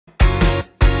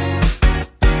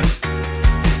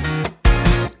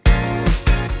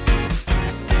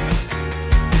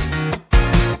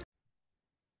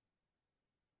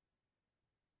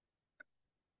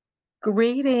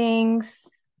Greetings.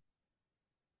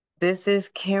 This is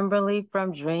Kimberly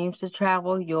from Dreams to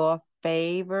Travel, your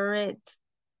favorite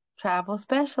travel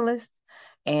specialist.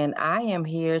 And I am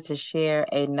here to share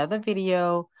another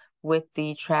video with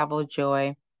the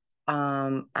TravelJoy.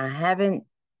 I haven't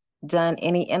done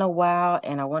any in a while,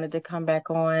 and I wanted to come back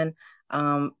on.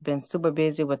 Been super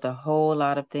busy with a whole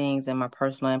lot of things in my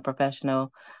personal and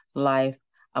professional life.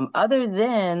 Other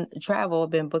than travel,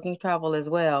 been booking travel as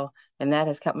well, and that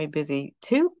has kept me busy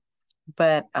too.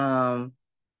 But I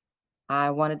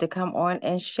wanted to come on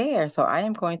and share. So I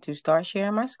am going to start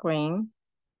sharing my screen,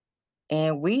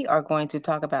 and we are going to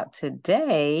talk about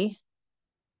today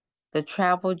the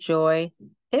TravelJoy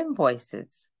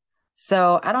invoices.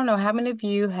 So I don't know how many of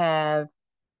you have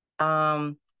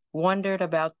wondered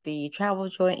about the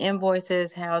TravelJoy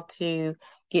invoices, how to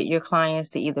get your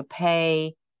clients to either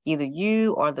pay either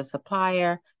you or the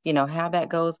supplier, how that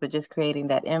goes, but just creating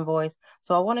that invoice.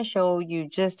 So I want to show you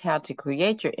just how to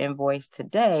create your invoice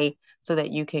today so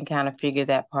that you can kind of figure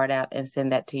that part out and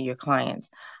send that to your clients.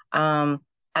 I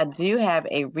do have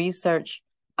a research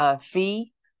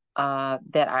fee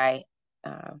that I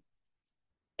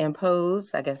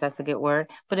impose, I guess that's a good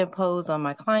word, but impose on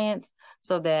my clients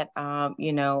so that,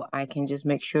 I can just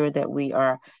make sure that we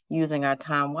are using our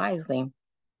time wisely.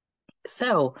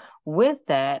 So with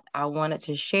that, I wanted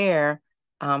to share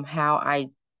how I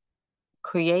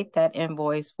create that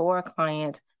invoice for a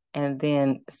client and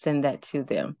then send that to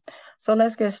them. So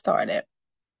let's get started.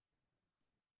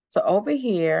 So over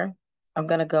here, I'm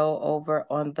going to go over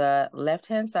on the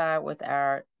left-hand side with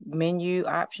our menu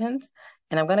options,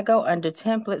 and I'm going to go under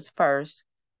templates first.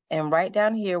 And right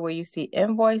down here where you see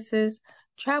invoices,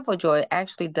 TravelJoy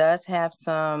actually does have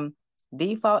some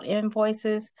default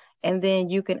invoices, and then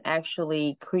you can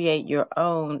actually create your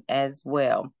own as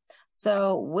well.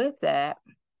 So with that,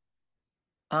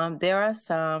 there are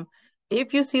some,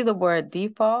 if you see the word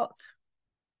default,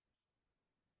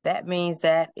 that means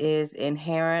that is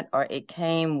inherent or it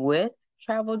came with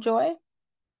TravelJoy.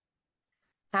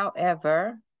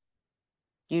 However,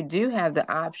 you do have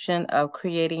the option of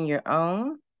creating your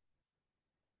own.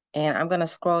 And I'm going to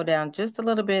scroll down just a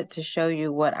little bit to show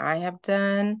you what I have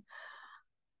done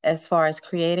as far as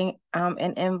creating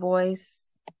an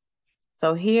invoice.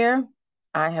 So here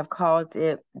I have called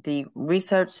it the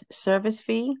research service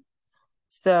fee.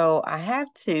 So I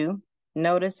have to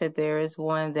notice that there is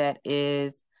one that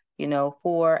is,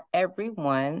 for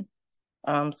everyone.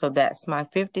 So that's my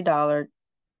 $50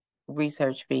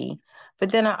 research fee.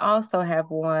 But then I also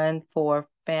have one for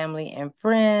family and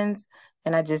friends,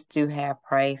 and I just do have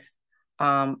price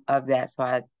of that. So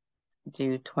I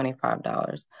do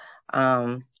 $25.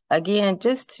 Again,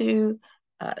 just to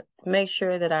make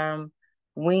sure that I'm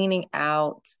weaning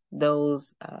out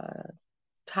those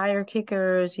tire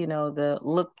kickers,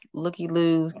 the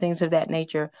looky-loos, things of that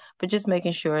nature, but just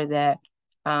making sure that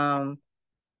I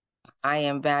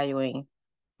am valuing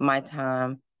my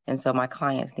time, and so my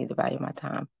clients need to value my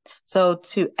time. So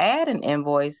to add an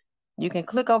invoice, you can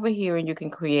click over here and you can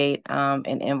create an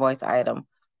invoice item.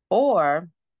 Or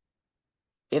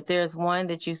if there's one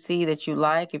that you see that you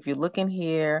like, if you look in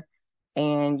here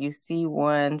and you see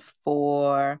one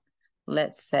for,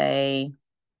 let's say,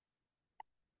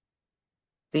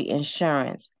 the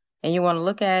insurance, and you want to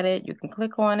look at it, you can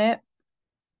click on it.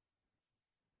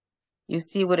 You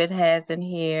see what it has in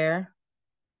here.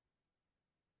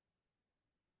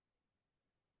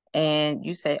 And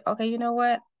you say, okay, you know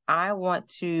what? I want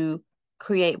to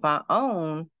create my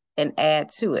own and add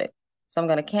to it. So I'm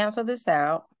going to cancel this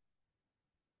out.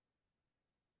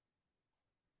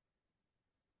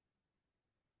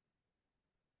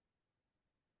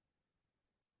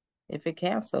 If it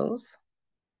cancels.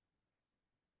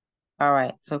 All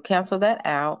right, so cancel that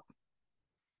out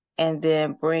and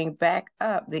then bring back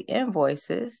up the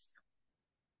invoices.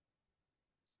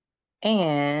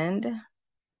 And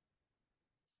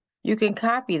you can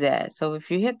copy that. So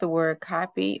if you hit the word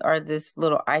copy or this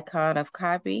little icon of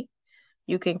copy,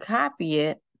 you can copy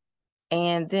it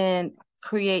and then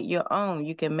create your own.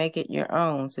 You can make it your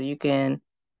own. So you can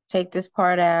take this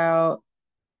part out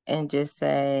and just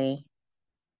say,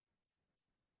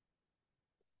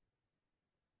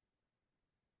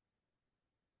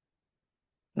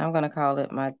 and I'm going to call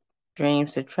it my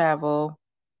Dreams to Travel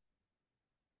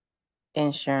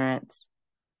Insurance.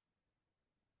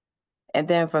 And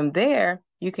then from there,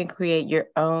 you can create your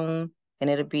own, and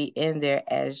it'll be in there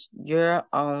as your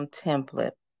own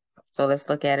template. So let's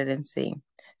look at it and see.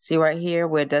 See right here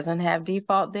where it doesn't have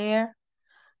default there?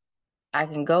 I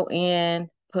can go in,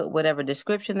 put whatever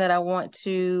description that I want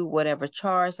to, whatever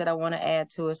charge that I want to add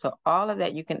to it. So all of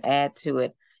that you can add to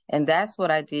it. And that's what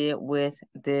I did with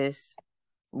this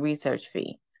research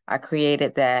fee. I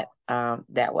created that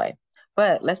that way.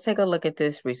 But let's take a look at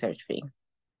this research fee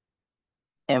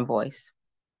invoice.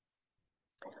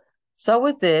 So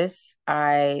with this,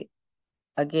 I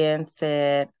again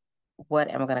said, what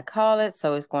am I going to call it?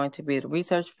 So it's going to be the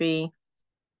research fee.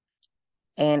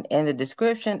 And in the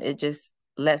description, it just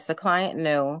lets the client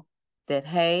know that,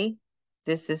 hey,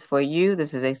 this is for you.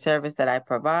 This is a service that I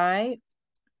provide.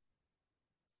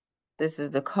 This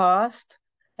is the cost.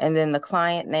 And then the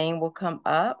client name will come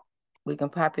up. We can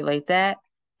populate that.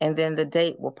 And then the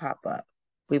date will pop up.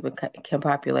 We can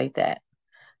populate that.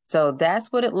 So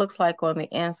that's what it looks like on the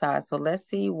inside. So let's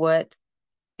see what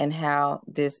and how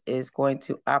this is going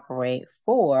to operate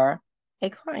for a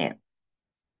client.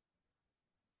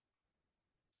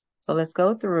 So let's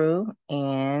go through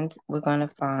and we're going to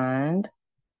find,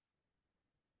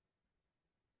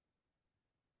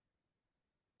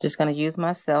 just going to use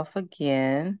myself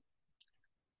again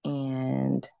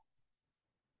and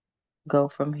go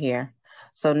from here.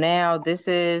 So now this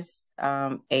is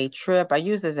a trip. I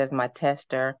use this as my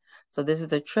tester. So this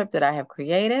is a trip that I have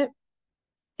created.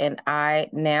 And I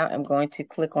now am going to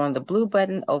click on the blue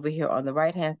button over here on the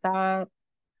right-hand side.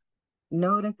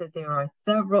 Notice that there are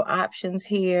several options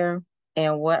here.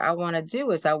 And what I want to do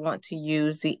is I want to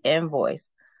use the invoice.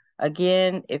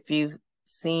 Again, if you've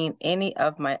seen any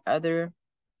of my other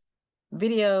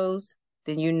videos,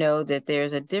 then you know that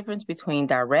there's a difference between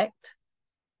direct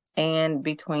and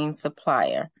between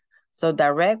supplier. So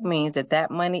direct means that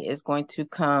that money is going to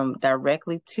come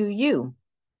directly to you.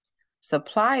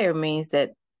 Supplier means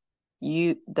that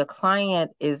the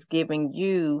client is giving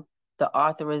you the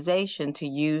authorization to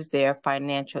use their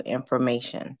financial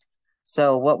information.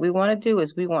 So what we want to do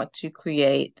is we want to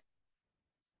create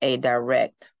a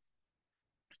direct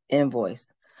invoice.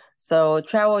 So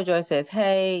TravelJoy says,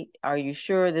 hey, are you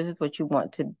sure this is what you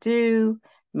want to do?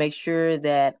 Make sure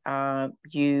that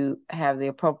you have the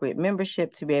appropriate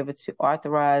membership to be able to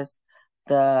authorize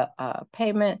the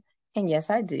payment. And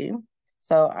yes, I do.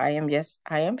 So I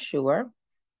am sure.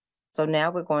 So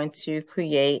now we're going to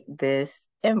create this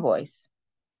invoice.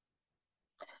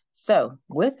 So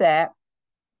with that,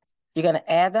 you're going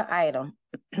to add the item.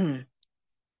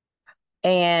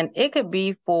 And it could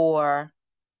be for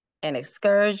an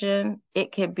excursion.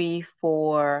 It could be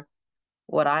for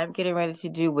what I'm getting ready to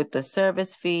do with the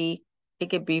service fee. It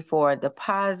could be for a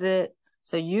deposit.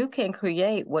 So you can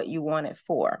create what you want it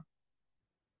for.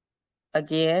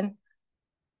 Again,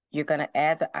 you're going to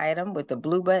add the item with the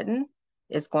blue button.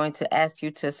 It's going to ask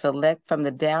you to select from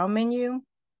the down menu.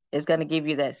 It's going to give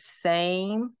you those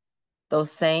same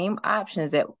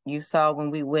options that you saw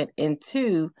when we went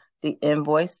into the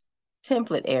invoice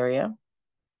template area.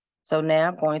 So now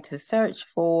I'm going to search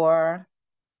for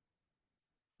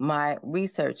my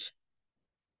research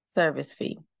service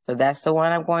fee. So that's the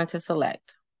one I'm going to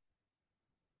select.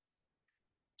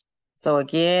 So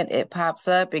again, it pops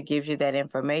up. It gives you that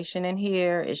information in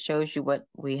here. It shows you what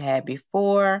we had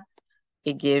before.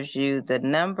 It gives you the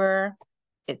number.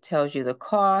 It tells you the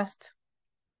cost.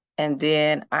 And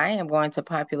then I am going to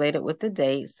populate it with the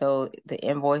date. So the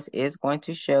invoice is going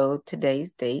to show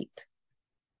today's date.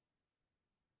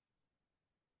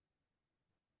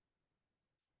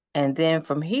 And then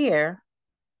from here,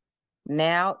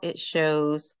 now it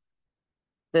shows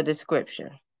the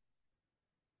description.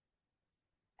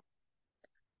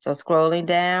 So scrolling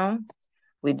down,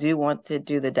 we do want to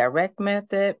do the direct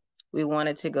method. We want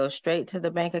it to go straight to the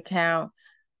bank account.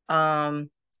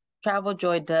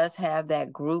 TravelJoy does have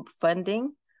that group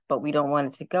funding, but we don't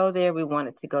want it to go there. We want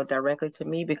it to go directly to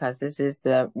me because this is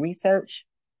the research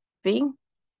fee.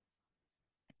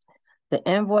 The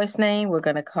invoice name, we're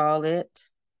going to call it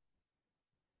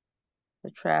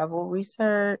the travel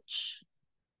research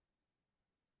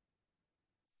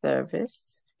service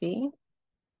fee.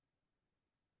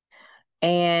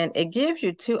 And it gives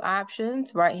you two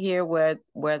options right here where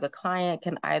the client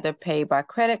can either pay by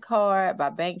credit card, by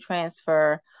bank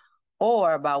transfer,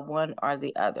 or by one or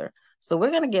the other. So we're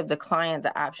going to give the client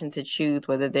the option to choose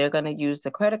whether they're going to use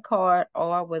the credit card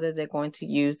or whether they're going to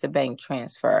use the bank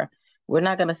transfer. We're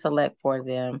not going to select for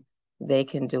them. They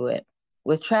can do it.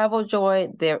 With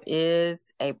TravelJoy, there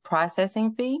is a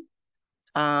processing fee.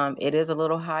 It is a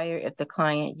little higher if the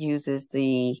client uses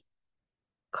the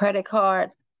credit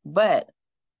card, but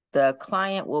the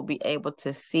client will be able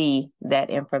to see that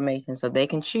information. So they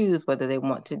can choose whether they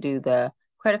want to do the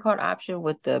credit card option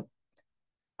with the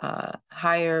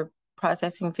higher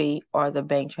processing fee or the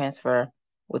bank transfer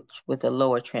with the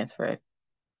lower transfer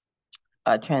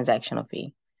transactional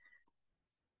fee.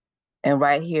 And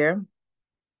right here,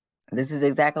 this is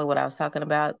exactly what I was talking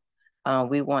about.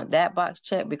 We want that box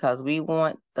checked because we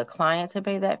want the client to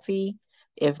pay that fee.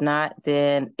 If not,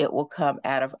 then it will come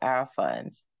out of our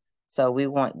funds. So we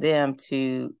want them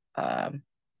to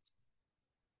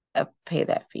pay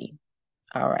that fee.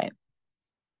 All right.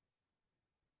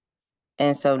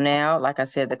 And so now, like I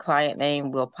said, the client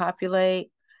name will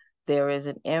populate. There is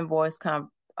an invoice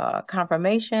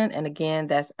confirmation. And again,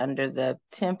 that's under the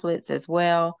templates as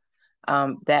well.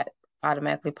 That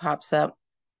automatically pops up.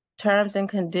 Terms and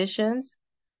conditions.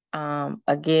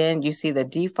 Again, you see the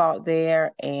default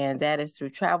there, and that is through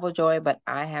TravelJoy, but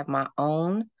I have my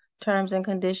own terms and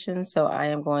conditions, so I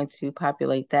am going to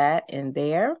populate that in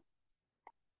there.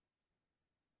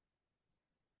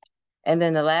 And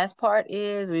then the last part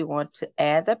is we want to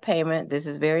add the payment. This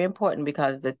is very important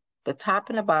because the top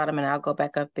and the bottom, and I'll go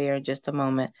back up there in just a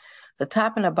moment, the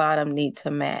top and the bottom need to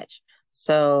match.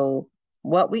 So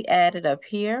what we added up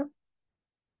here,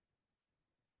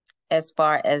 as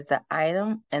far as the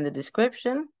item and the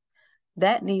description,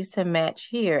 that needs to match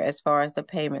here as far as the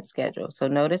payment schedule. So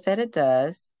notice that it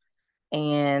does.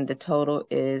 And the total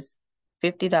is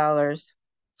 $50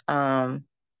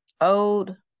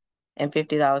 owed and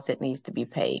 $50 that needs to be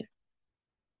paid.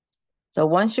 So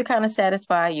once you're kind of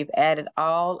satisfied, you've added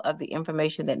all of the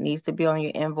information that needs to be on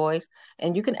your invoice,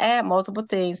 and you can add multiple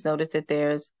things. Notice that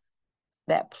there's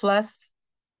that plus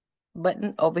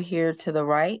button over here to the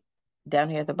right, down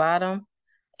here at the bottom,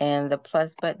 and the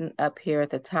plus button up here at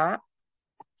the top.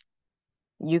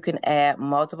 You can add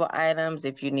multiple items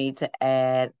if you need to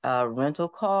add a rental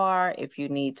car, if you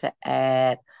need to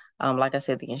add, like I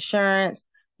said, the insurance,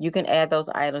 you can add those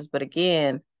items. But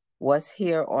again, what's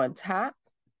here on top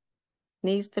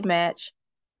needs to match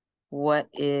what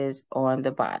is on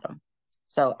the bottom.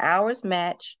 So ours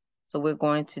match. So we're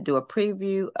going to do a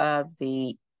preview of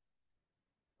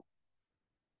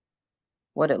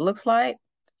what it looks like.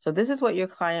 So this is what your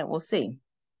client will see.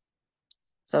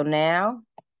 So now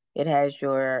it has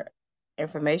your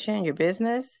information, your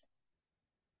business.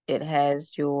 It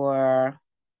has your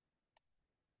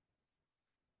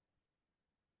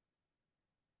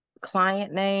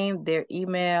client name, their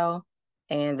email,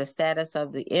 and the status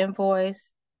of the invoice.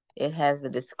 It has the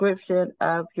description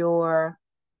of your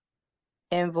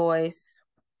invoice.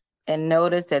 And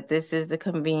notice that this is the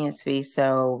convenience fee.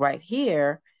 So right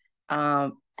here,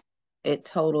 it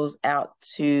totals out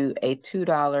to a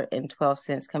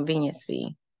 $2.12 convenience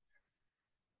fee.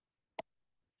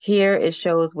 Here it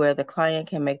shows where the client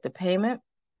can make the payment.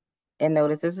 And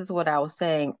notice this is what I was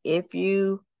saying. If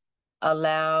you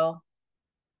allow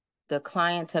the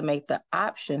client to make the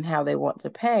option how they want to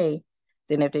pay,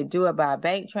 then if they do it by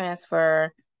bank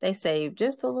transfer, they save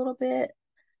just a little bit,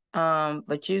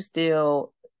 but you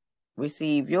still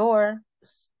receive your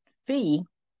fee,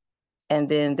 and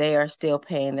then they are still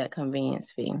paying that convenience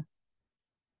fee.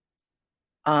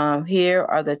 Here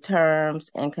are the terms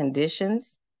and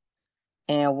conditions,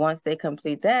 and once they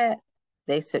complete that,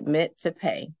 they submit to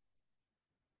pay.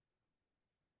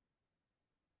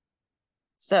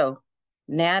 So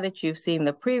now that you've seen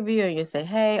the preview and you say,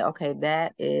 hey, okay,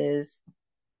 that is,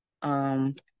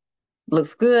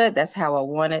 looks good. That's how I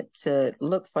want it to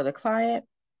look for the client.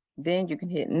 Then you can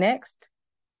hit next.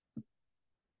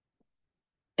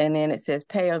 And then it says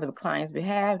pay on the client's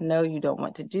behalf. No, you don't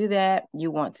want to do that. You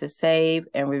want to save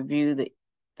and review the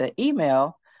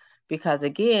email because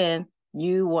again,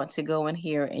 you want to go in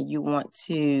here and you want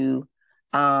to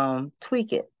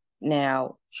tweak it.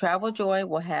 Now, TravelJoy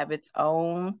will have its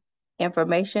own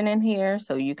information in here,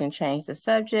 so you can change the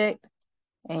subject.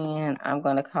 And I'm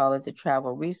going to call it the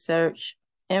travel research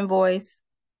invoice.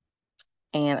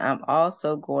 And I'm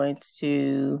also going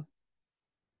to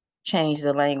change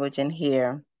the language in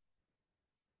here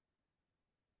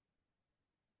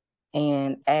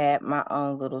and add my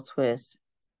own little twist.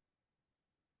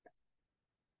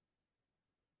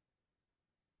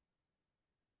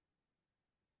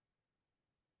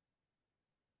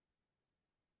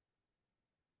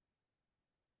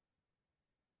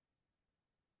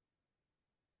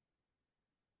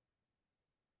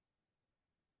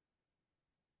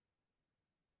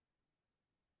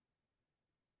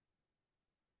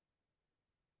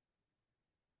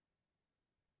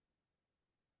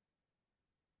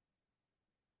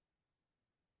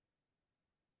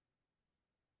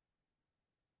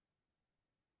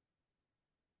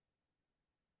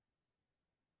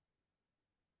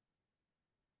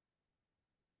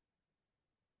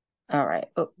 All right.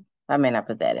 Oh, I may not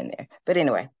put that in there. But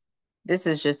anyway, this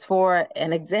is just for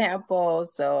an example.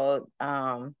 So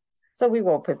we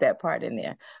won't put that part in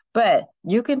there. But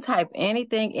you can type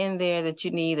anything in there that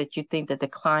you need that you think that the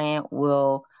client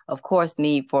will, of course,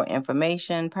 need for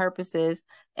information purposes.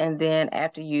 And then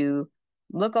after you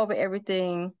look over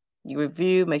everything, you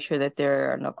review, make sure that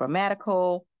there are no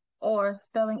grammatical or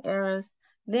spelling errors.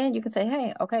 Then you can say,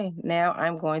 hey, okay, now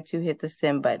I'm going to hit the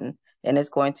send button and it's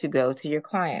going to go to your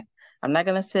client. I'm not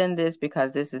going to send this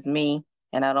because this is me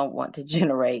and I don't want to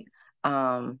generate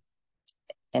an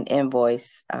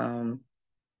invoice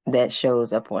that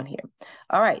shows up on here.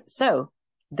 All right, so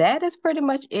that is pretty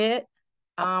much it.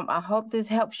 I hope this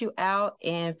helps you out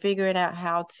in figuring out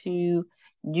how to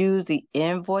use the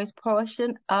invoice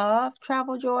portion of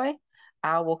TravelJoy.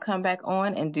 I will come back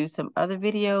on and do some other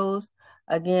videos.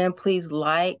 Again, please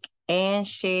like and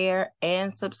share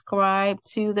and subscribe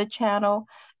to the channel.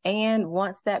 And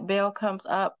once that bell comes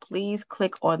up, please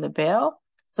click on the bell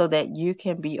so that you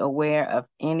can be aware of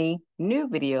any new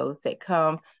videos that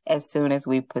come as soon as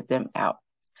we put them out.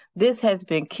 This has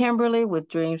been Kimberly with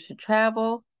Dreams to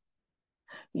Travel,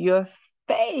 your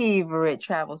favorite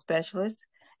travel specialist.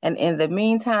 And in the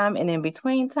meantime and in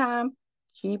between time,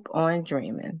 keep on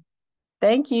dreaming.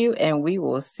 Thank you, and we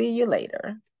will see you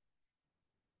later.